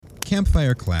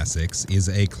Campfire Classics is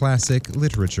a classic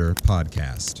literature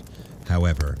podcast.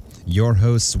 However, your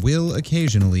hosts will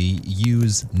occasionally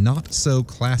use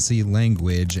not-so-classy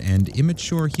language and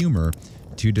immature humor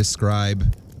to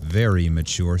describe very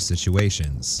mature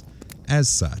situations. As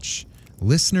such,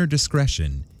 listener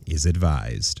discretion is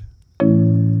advised.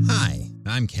 Hi,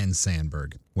 I'm Ken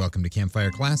Sandberg. Welcome to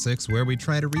Campfire Classics, where we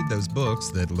try to read those books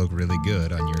that look really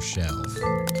good on your shelf.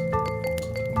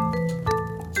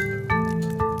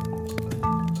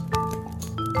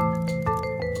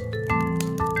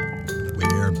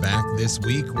 We're back this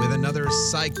week with another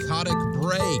psychotic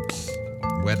break.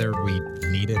 Whether we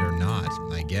need it or not,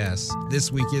 I guess.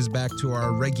 This week is back to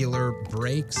our regular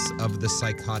breaks of the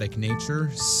psychotic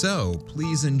nature, so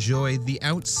please enjoy The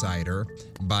Outsider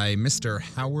by Mr.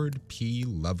 Howard P.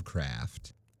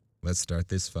 Lovecraft. Let's start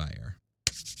this fire.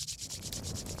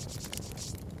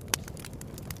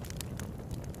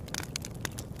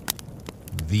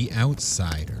 The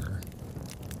Outsider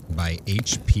by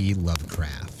H.P.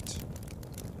 Lovecraft.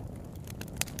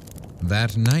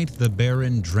 That night the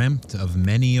Baron dreamt of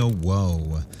many a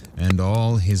woe, and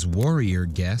all his warrior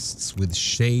guests with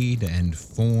shade and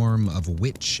form of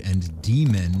witch and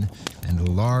demon and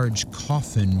large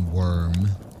coffin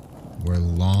worm were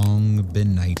long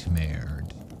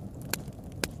benightmared.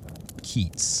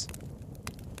 Keats.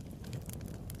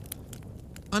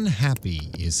 Unhappy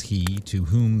is he to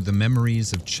whom the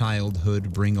memories of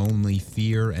childhood bring only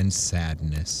fear and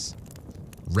sadness.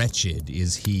 Wretched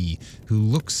is he who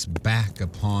looks back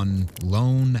upon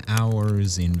lone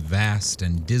hours in vast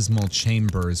and dismal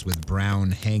chambers with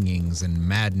brown hangings and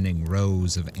maddening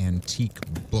rows of antique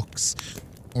books,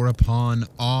 or upon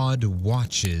odd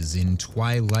watches in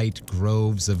twilight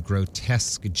groves of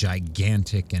grotesque,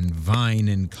 gigantic, and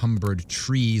vine-encumbered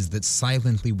trees that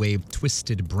silently wave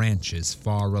twisted branches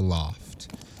far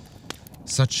aloft.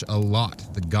 Such a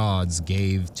lot the gods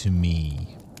gave to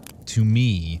me. To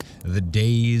me, the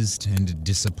dazed and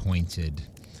disappointed,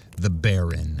 the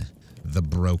barren, the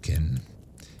broken.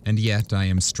 And yet I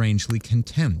am strangely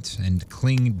content and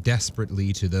cling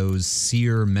desperately to those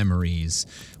sere memories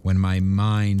when my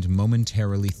mind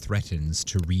momentarily threatens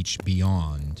to reach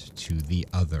beyond to the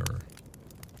other.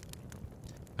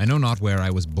 I know not where I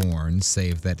was born,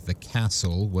 save that the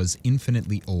castle was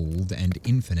infinitely old and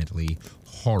infinitely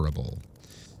horrible,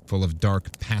 full of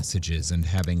dark passages and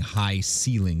having high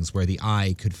ceilings where the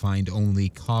eye could find only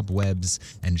cobwebs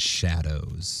and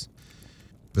shadows.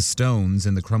 The stones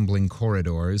in the crumbling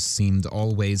corridors seemed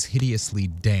always hideously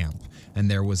damp, and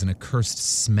there was an accursed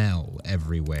smell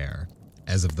everywhere,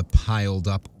 as of the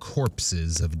piled-up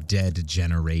corpses of dead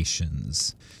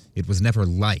generations. It was never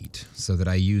light, so that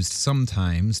I used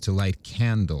sometimes to light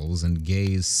candles and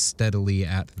gaze steadily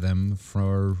at them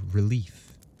for relief.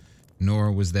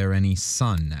 Nor was there any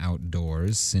sun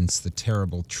outdoors, since the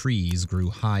terrible trees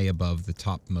grew high above the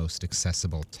topmost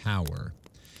accessible tower.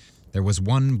 There was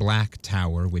one black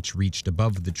tower which reached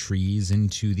above the trees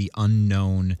into the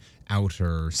unknown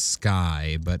outer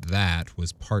sky, but that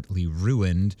was partly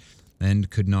ruined and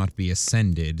could not be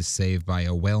ascended save by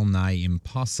a well-nigh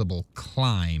impossible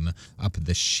climb up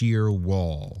the sheer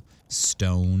wall,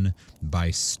 stone by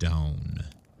stone.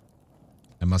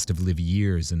 I must have lived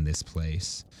years in this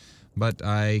place, but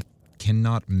I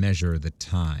cannot measure the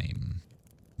time.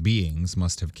 Beings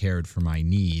must have cared for my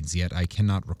needs, yet I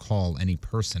cannot recall any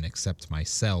person except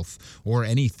myself, or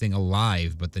anything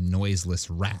alive but the noiseless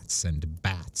rats and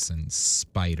bats and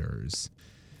spiders.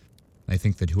 I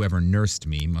think that whoever nursed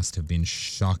me must have been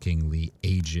shockingly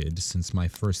aged, since my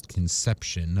first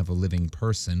conception of a living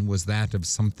person was that of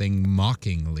something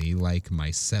mockingly like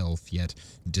myself, yet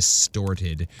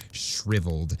distorted,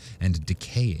 shriveled, and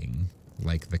decaying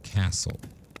like the castle.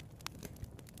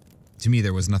 To me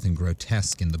there was nothing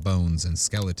grotesque in the bones and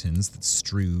skeletons that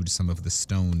strewed some of the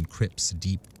stone crypts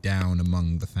deep down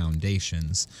among the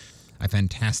foundations. I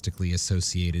fantastically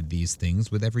associated these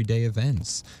things with everyday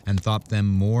events, and thought them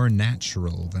more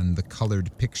natural than the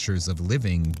colored pictures of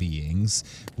living beings,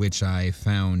 which I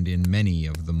found in many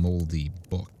of the moldy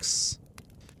books.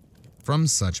 From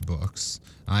such books,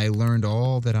 I learned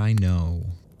all that I know.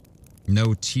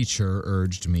 No teacher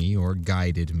urged me or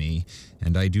guided me,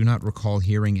 and I do not recall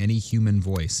hearing any human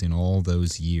voice in all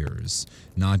those years,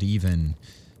 not even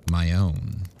my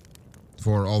own.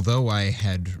 For although I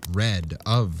had read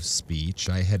of speech,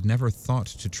 I had never thought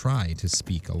to try to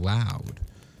speak aloud.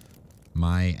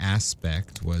 My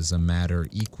aspect was a matter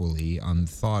equally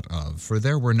unthought of, for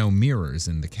there were no mirrors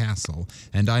in the castle,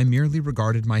 and I merely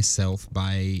regarded myself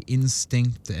by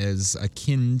instinct as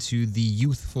akin to the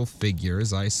youthful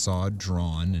figures I saw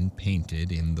drawn and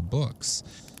painted in the books.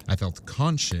 I felt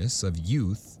conscious of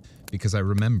youth because I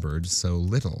remembered so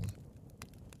little.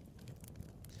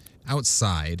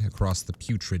 Outside, across the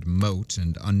putrid moat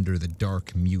and under the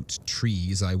dark, mute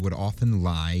trees, I would often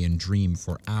lie and dream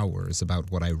for hours about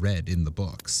what I read in the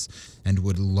books, and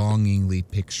would longingly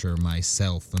picture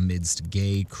myself amidst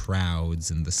gay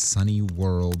crowds in the sunny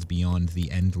world beyond the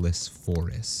endless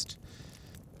forest.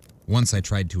 Once I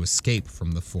tried to escape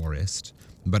from the forest,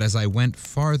 but as I went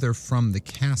farther from the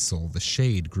castle, the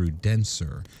shade grew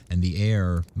denser, and the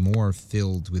air more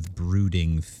filled with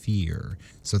brooding fear,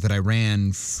 so that I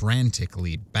ran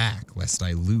frantically back lest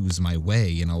I lose my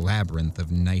way in a labyrinth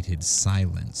of nighted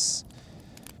silence.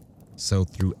 So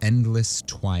through endless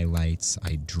twilights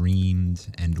I dreamed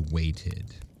and waited,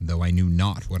 though I knew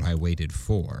not what I waited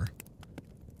for.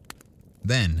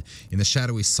 Then, in the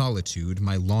shadowy solitude,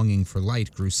 my longing for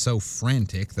light grew so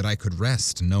frantic that I could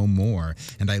rest no more,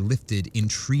 and I lifted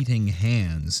entreating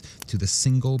hands to the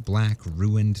single black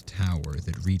ruined tower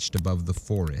that reached above the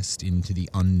forest into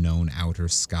the unknown outer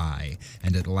sky,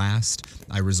 and at last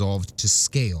I resolved to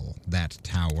scale that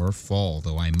tower, fall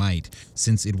though I might,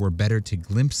 since it were better to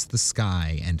glimpse the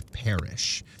sky and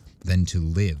perish than to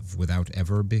live without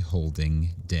ever beholding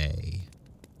day.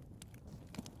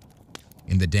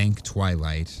 In the dank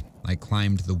twilight, I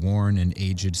climbed the worn and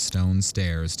aged stone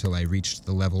stairs till I reached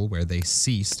the level where they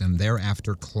ceased and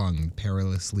thereafter clung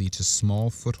perilously to small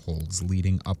footholds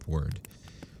leading upward.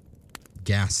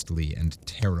 Ghastly and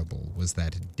terrible was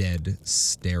that dead,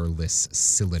 stairless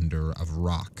cylinder of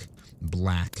rock,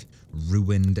 black,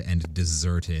 ruined and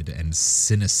deserted, and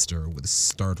sinister with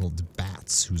startled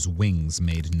bats whose wings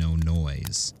made no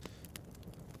noise.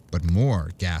 But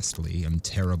more ghastly and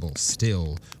terrible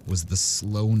still was the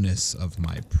slowness of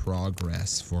my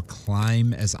progress, for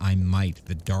climb as I might,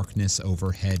 the darkness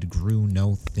overhead grew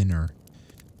no thinner,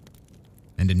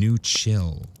 and a new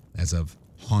chill, as of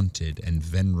haunted and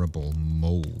venerable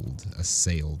mold,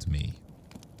 assailed me.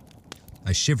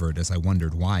 I shivered as I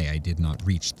wondered why I did not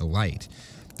reach the light,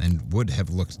 and would have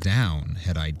looked down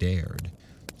had I dared.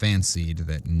 Fancied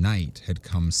that night had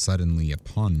come suddenly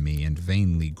upon me, and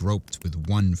vainly groped with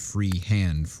one free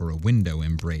hand for a window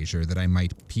embrasure that I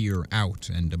might peer out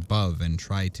and above and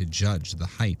try to judge the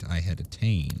height I had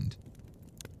attained.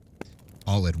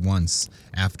 All at once,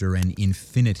 after an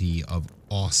infinity of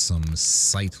awesome,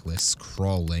 sightless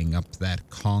crawling up that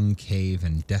concave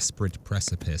and desperate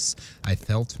precipice, I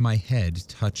felt my head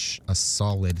touch a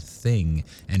solid thing,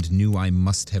 and knew I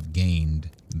must have gained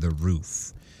the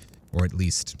roof, or at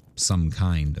least some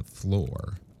kind of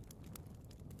floor.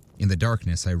 In the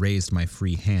darkness, I raised my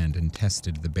free hand and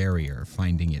tested the barrier,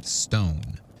 finding it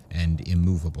stone and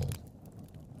immovable.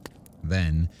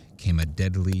 Then came a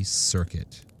deadly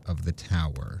circuit of the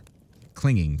tower,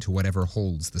 clinging to whatever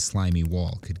holds the slimy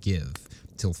wall could give,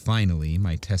 till finally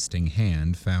my testing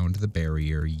hand found the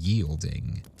barrier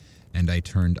yielding, and I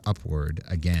turned upward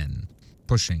again,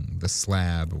 pushing the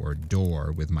slab or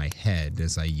door with my head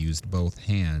as I used both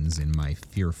hands in my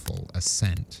fearful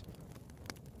ascent.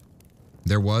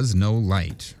 There was no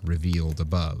light revealed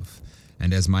above,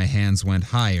 and as my hands went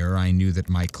higher, I knew that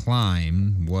my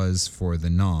climb was for the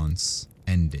nonce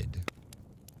ended.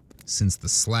 Since the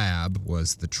slab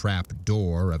was the trap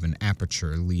door of an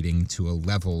aperture leading to a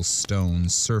level stone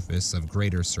surface of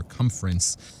greater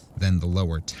circumference than the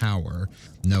lower tower,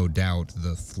 no doubt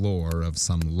the floor of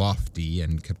some lofty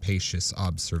and capacious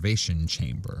observation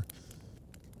chamber.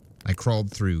 I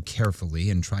crawled through carefully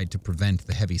and tried to prevent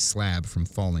the heavy slab from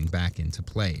falling back into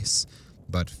place,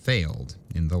 but failed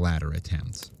in the latter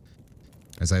attempt.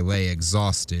 As I lay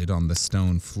exhausted on the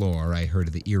stone floor, I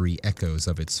heard the eerie echoes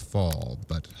of its fall,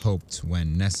 but hoped,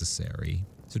 when necessary,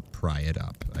 to pry it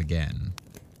up again.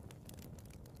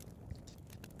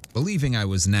 Believing I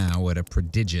was now at a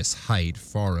prodigious height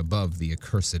far above the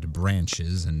accursed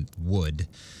branches and wood,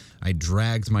 I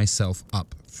dragged myself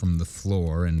up from the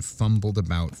floor and fumbled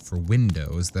about for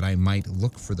windows that I might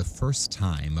look for the first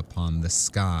time upon the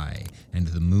sky and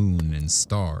the moon and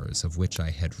stars of which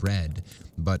I had read,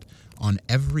 but on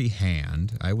every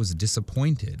hand I was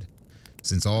disappointed,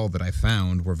 since all that I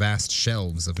found were vast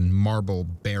shelves of marble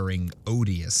bearing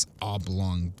odious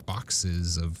oblong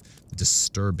boxes of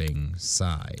disturbing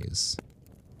size.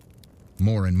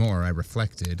 More and more I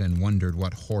reflected and wondered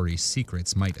what hoary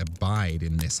secrets might abide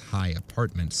in this high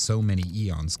apartment so many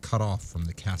eons cut off from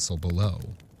the castle below.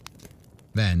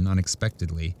 Then,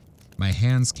 unexpectedly, my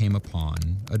hands came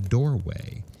upon a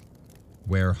doorway,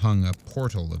 where hung a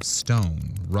portal of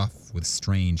stone, rough with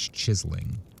strange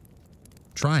chiseling.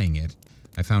 Trying it,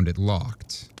 I found it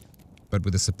locked, but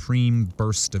with a supreme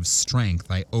burst of strength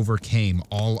I overcame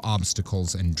all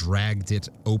obstacles and dragged it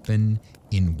open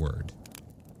inward.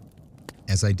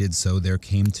 As I did so, there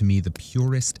came to me the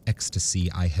purest ecstasy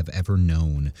I have ever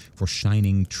known, for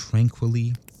shining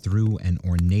tranquilly through an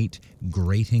ornate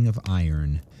grating of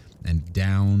iron and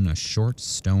down a short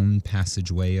stone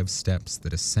passageway of steps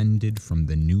that ascended from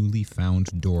the newly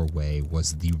found doorway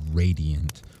was the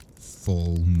radiant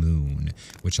full moon,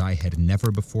 which I had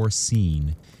never before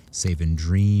seen, save in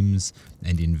dreams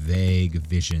and in vague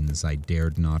visions I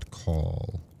dared not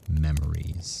call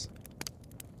memories.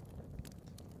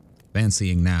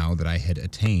 Fancying now that I had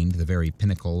attained the very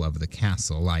pinnacle of the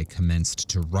castle, I commenced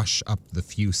to rush up the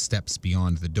few steps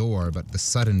beyond the door, but the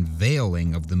sudden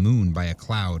veiling of the moon by a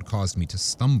cloud caused me to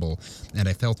stumble, and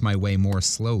I felt my way more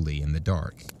slowly in the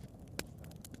dark.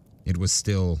 It was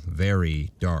still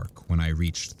very dark when I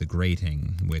reached the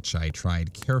grating, which I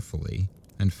tried carefully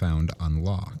and found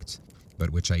unlocked, but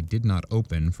which I did not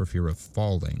open for fear of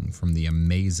falling from the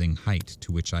amazing height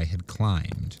to which I had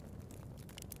climbed.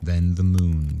 Then the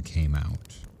moon came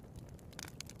out.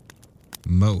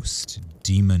 Most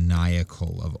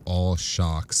demoniacal of all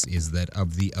shocks is that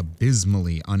of the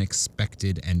abysmally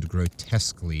unexpected and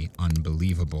grotesquely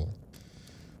unbelievable.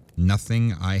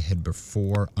 Nothing I had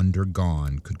before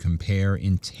undergone could compare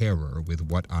in terror with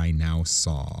what I now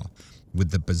saw, with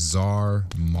the bizarre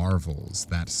marvels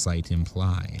that sight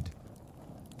implied.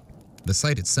 The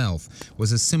sight itself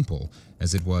was as simple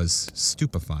as it was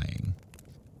stupefying.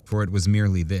 For it was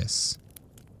merely this.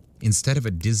 Instead of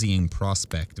a dizzying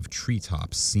prospect of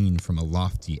treetops seen from a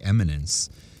lofty eminence,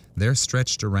 there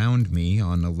stretched around me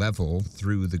on a level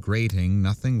through the grating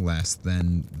nothing less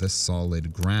than the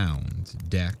solid ground,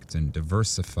 decked and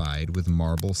diversified with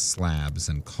marble slabs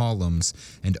and columns,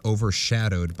 and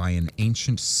overshadowed by an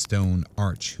ancient stone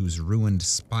arch whose ruined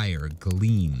spire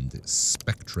gleamed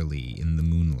spectrally in the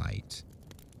moonlight.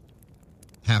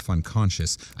 Half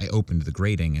unconscious, I opened the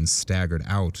grating and staggered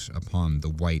out upon the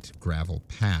white gravel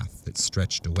path that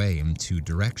stretched away in two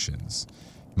directions.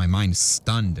 My mind,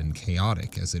 stunned and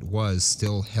chaotic as it was,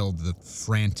 still held the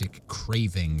frantic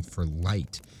craving for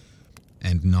light,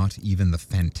 and not even the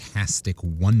fantastic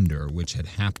wonder which had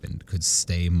happened could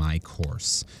stay my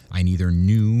course. I neither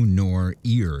knew nor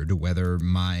eared whether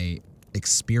my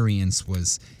experience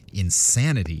was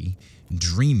insanity,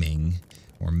 dreaming,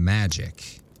 or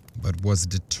magic, but was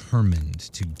determined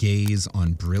to gaze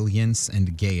on brilliance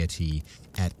and gaiety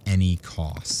at any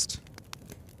cost.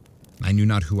 I knew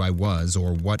not who I was,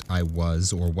 or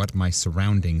what my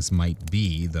surroundings might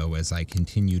be, though as I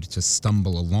continued to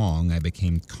stumble along, I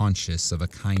became conscious of a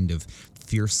kind of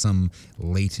fearsome,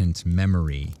 latent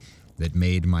memory that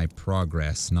made my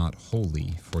progress not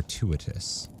wholly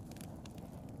fortuitous.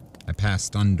 I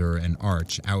passed under an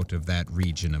arch out of that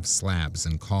region of slabs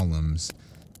and columns,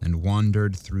 and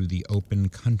wandered through the open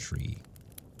country,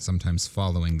 sometimes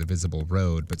following the visible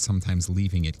road, but sometimes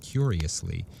leaving it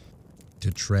curiously, to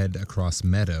tread across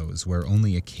meadows where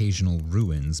only occasional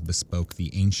ruins bespoke the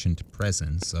ancient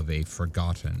presence of a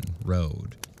forgotten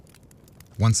road.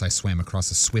 Once I swam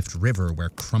across a swift river where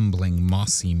crumbling,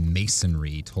 mossy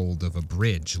masonry told of a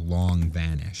bridge long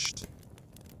vanished.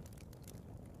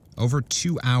 Over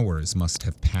 2 hours must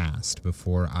have passed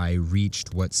before I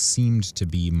reached what seemed to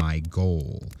be my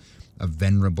goal, a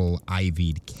venerable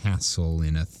ivied castle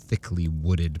in a thickly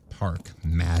wooded park,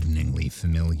 maddeningly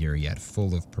familiar yet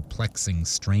full of perplexing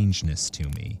strangeness to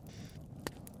me.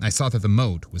 I saw that the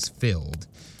moat was filled,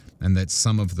 and that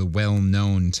some of the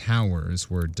well-known towers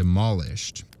were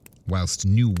demolished, whilst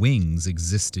new wings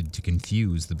existed to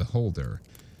confuse the beholder.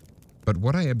 But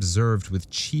what I observed with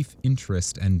chief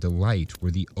interest and delight were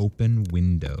the open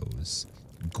windows,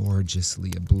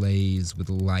 gorgeously ablaze with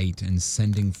light and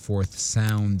sending forth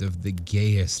sound of the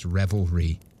gayest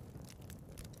revelry.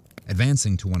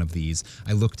 Advancing to one of these,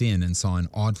 I looked in and saw an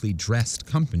oddly dressed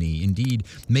company, indeed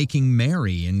making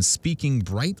merry and speaking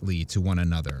brightly to one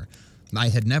another. I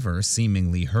had never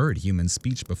seemingly heard human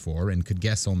speech before and could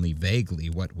guess only vaguely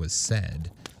what was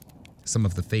said. Some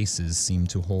of the faces seemed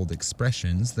to hold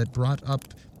expressions that brought up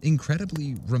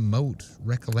incredibly remote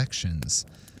recollections.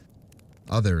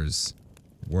 Others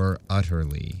were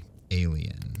utterly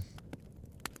alien.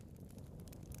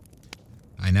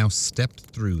 I now stepped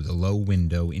through the low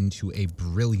window into a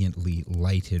brilliantly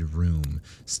lighted room,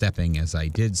 stepping as I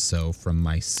did so from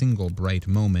my single bright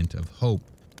moment of hope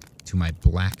to my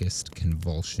blackest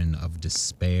convulsion of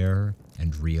despair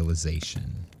and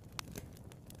realization.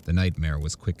 The nightmare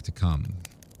was quick to come,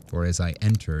 for as I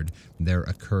entered, there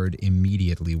occurred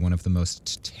immediately one of the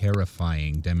most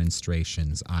terrifying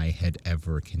demonstrations I had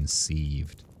ever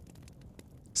conceived.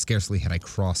 Scarcely had I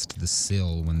crossed the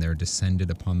sill when there descended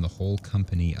upon the whole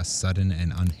company a sudden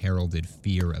and unheralded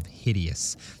fear of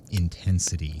hideous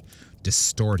intensity,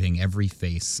 distorting every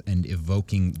face and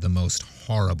evoking the most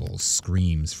horrible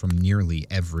screams from nearly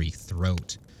every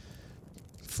throat.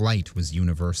 Flight was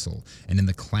universal, and in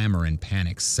the clamor and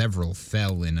panic, several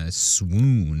fell in a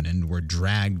swoon and were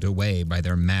dragged away by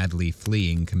their madly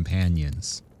fleeing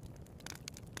companions.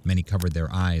 Many covered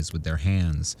their eyes with their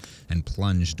hands and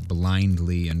plunged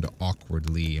blindly and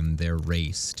awkwardly in their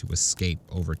race to escape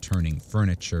overturning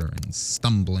furniture and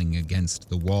stumbling against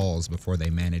the walls before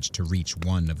they managed to reach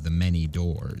one of the many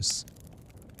doors.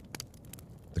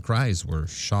 The cries were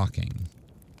shocking,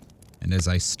 and as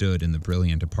I stood in the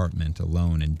brilliant apartment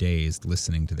alone and dazed,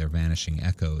 listening to their vanishing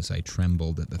echoes, I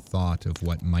trembled at the thought of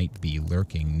what might be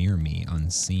lurking near me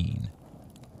unseen.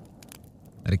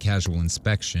 At a casual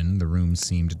inspection, the room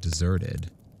seemed deserted,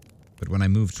 but when I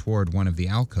moved toward one of the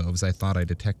alcoves, I thought I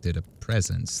detected a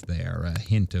presence there, a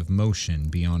hint of motion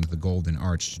beyond the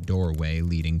golden-arched doorway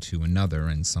leading to another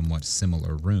and somewhat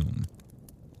similar room.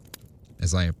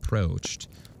 As I approached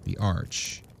the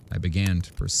arch, I began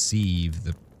to perceive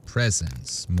the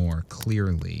presence more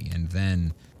clearly, and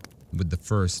then, with the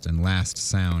first and last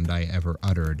sound I ever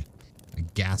uttered, a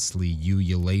ghastly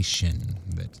ululation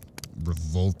that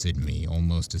revolted me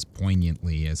almost as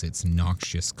poignantly as its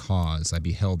noxious cause, I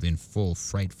beheld in full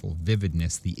frightful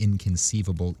vividness the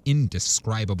inconceivable,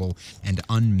 indescribable, and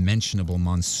unmentionable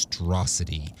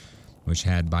monstrosity which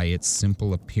had by its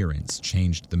simple appearance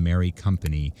changed the merry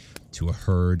company to a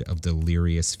herd of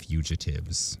delirious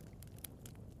fugitives.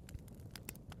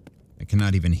 I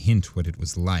cannot even hint what it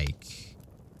was like,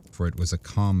 for it was a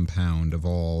compound of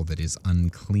all that is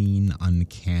unclean,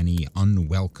 uncanny,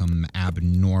 unwelcome,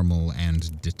 abnormal,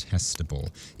 and detestable.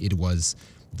 It was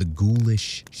the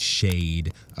ghoulish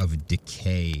shade of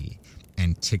decay,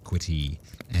 antiquity,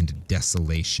 and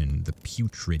desolation, the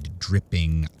putrid,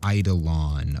 dripping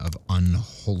eidolon of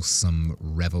unwholesome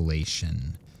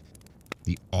revelation,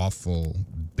 the awful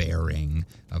bearing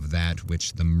of that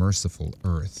which the merciful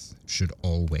earth should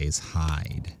always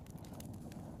hide.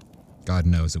 God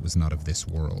knows it was not of this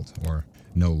world, or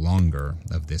no longer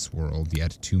of this world,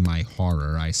 yet to my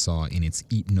horror I saw in its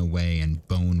eaten away and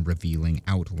bone-revealing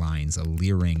outlines a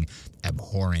leering,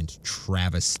 abhorrent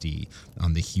travesty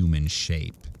on the human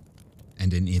shape,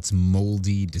 and in its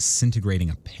moldy, disintegrating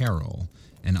apparel,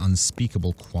 an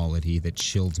unspeakable quality that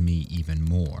chilled me even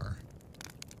more.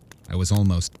 I was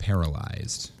almost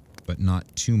paralyzed, but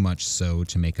not too much so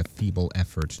to make a feeble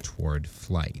effort toward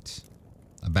flight.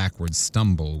 A backward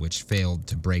stumble which failed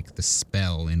to break the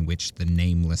spell in which the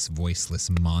nameless, voiceless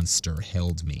monster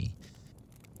held me.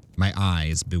 My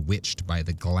eyes, bewitched by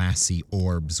the glassy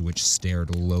orbs which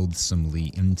stared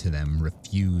loathsomely into them,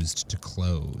 refused to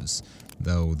close,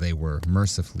 though they were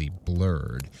mercifully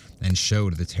blurred, and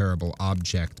showed the terrible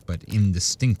object but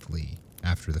indistinctly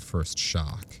after the first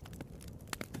shock.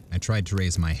 I tried to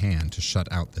raise my hand to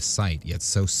shut out the sight, yet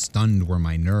so stunned were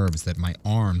my nerves that my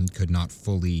arm could not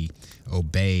fully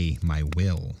obey my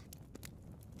will.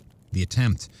 The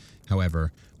attempt,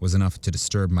 however, was enough to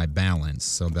disturb my balance,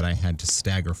 so that I had to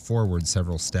stagger forward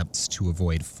several steps to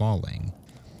avoid falling.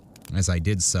 As I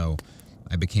did so,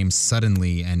 I became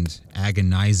suddenly and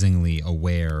agonizingly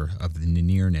aware of the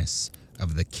nearness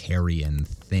of the carrion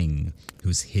thing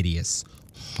whose hideous,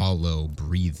 hollow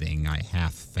breathing I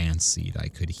half fancied I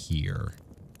could hear.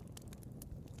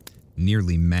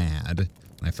 Nearly mad,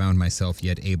 I found myself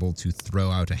yet able to throw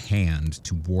out a hand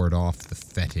to ward off the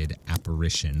fetid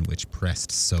apparition which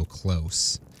pressed so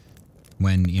close,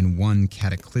 when in one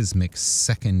cataclysmic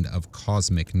second of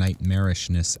cosmic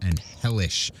nightmarishness and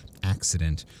hellish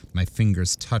accident, my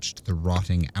fingers touched the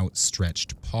rotting,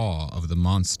 outstretched paw of the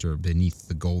monster beneath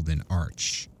the golden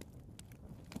arch.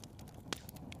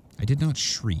 I did not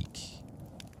shriek,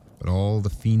 but all the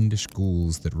fiendish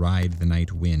ghouls that ride the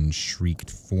night wind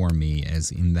shrieked for me as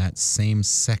in that same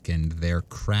second there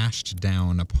crashed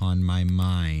down upon my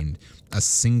mind a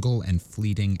single and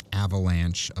fleeting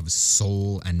avalanche of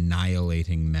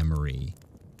soul-annihilating memory.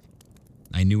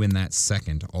 I knew in that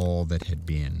second all that had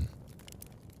been.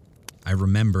 I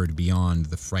remembered beyond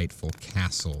the frightful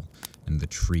castle and the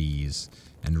trees,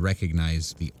 and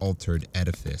recognized the altered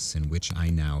edifice in which I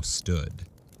now stood.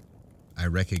 I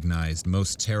recognized,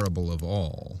 most terrible of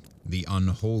all, the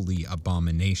unholy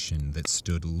abomination that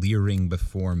stood leering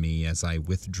before me as I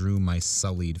withdrew my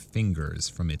sullied fingers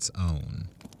from its own.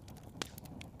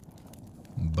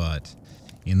 But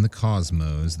in the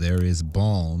cosmos there is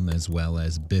balm as well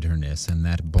as bitterness, and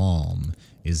that balm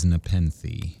is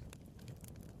Nepenthe.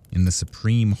 In the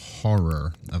supreme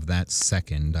horror of that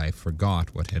second, I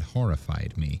forgot what had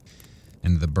horrified me.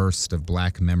 and the burst of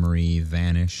black memory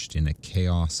vanished in a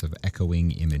chaos of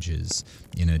echoing images.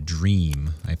 In a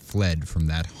dream, I fled from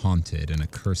that haunted and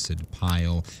accursed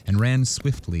pile and ran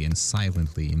swiftly and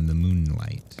silently in the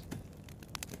moonlight.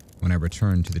 When I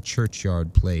returned to the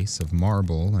churchyard place of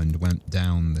marble and went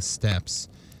down the steps,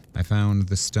 I found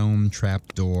the stone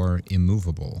trap door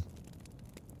immovable.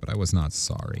 But I was not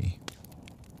sorry,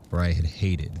 for I had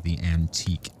hated the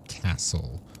antique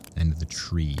castle and the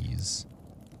trees.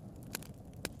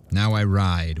 Now I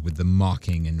ride with the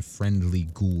mocking and friendly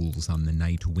ghouls on the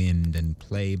night wind and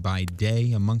play by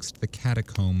day amongst the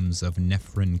catacombs of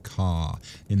Nephrin Ka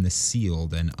in the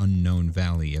sealed and unknown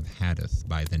valley of Hadith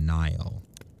by the Nile.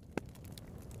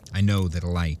 I know that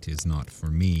light is not for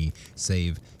me,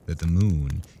 save that the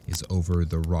moon is over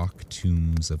the rock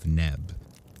tombs of Neb,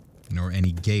 nor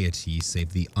any gaiety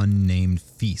save the unnamed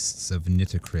feasts of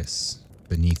Nitocris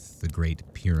beneath the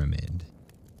Great Pyramid.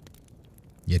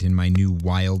 Yet in my new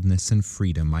wildness and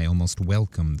freedom, I almost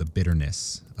welcome the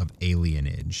bitterness of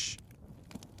alienage.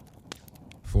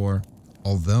 For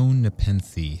although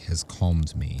Nepenthe has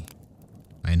calmed me,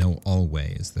 I know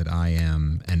always that I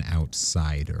am an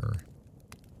outsider,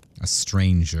 a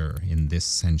stranger in this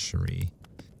century,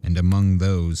 and among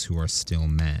those who are still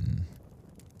men.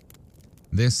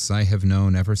 This I have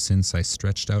known ever since I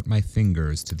stretched out my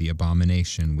fingers to the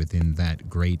abomination within that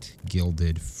great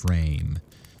gilded frame,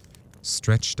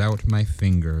 stretched out my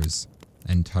fingers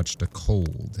and touched a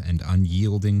cold and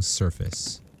unyielding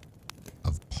surface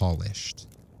of polished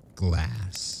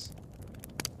glass.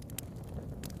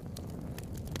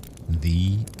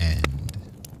 The end.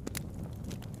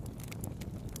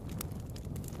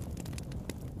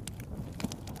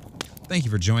 Thank you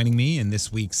for joining me in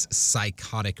this week's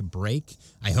Psychotic Break.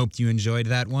 I hoped you enjoyed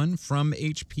that one from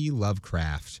H.P.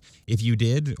 Lovecraft. If you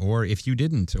did, or if you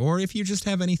didn't, or if you just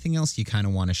have anything else you kind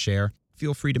of want to share,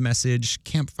 feel free to message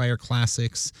Campfire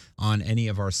Classics on any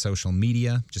of our social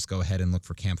media. Just go ahead and look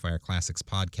for Campfire Classics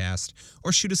Podcast,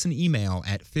 or shoot us an email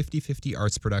at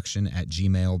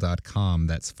 5050artsproduction@gmail.com.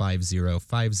 That's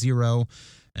 5050,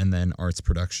 and then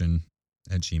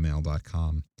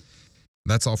artsproduction@gmail.com.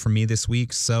 That's all from me this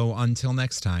week, so until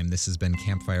next time, this has been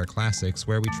Campfire Classics,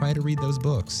 where we try to read those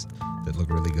books that look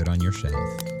really good on your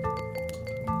shelf.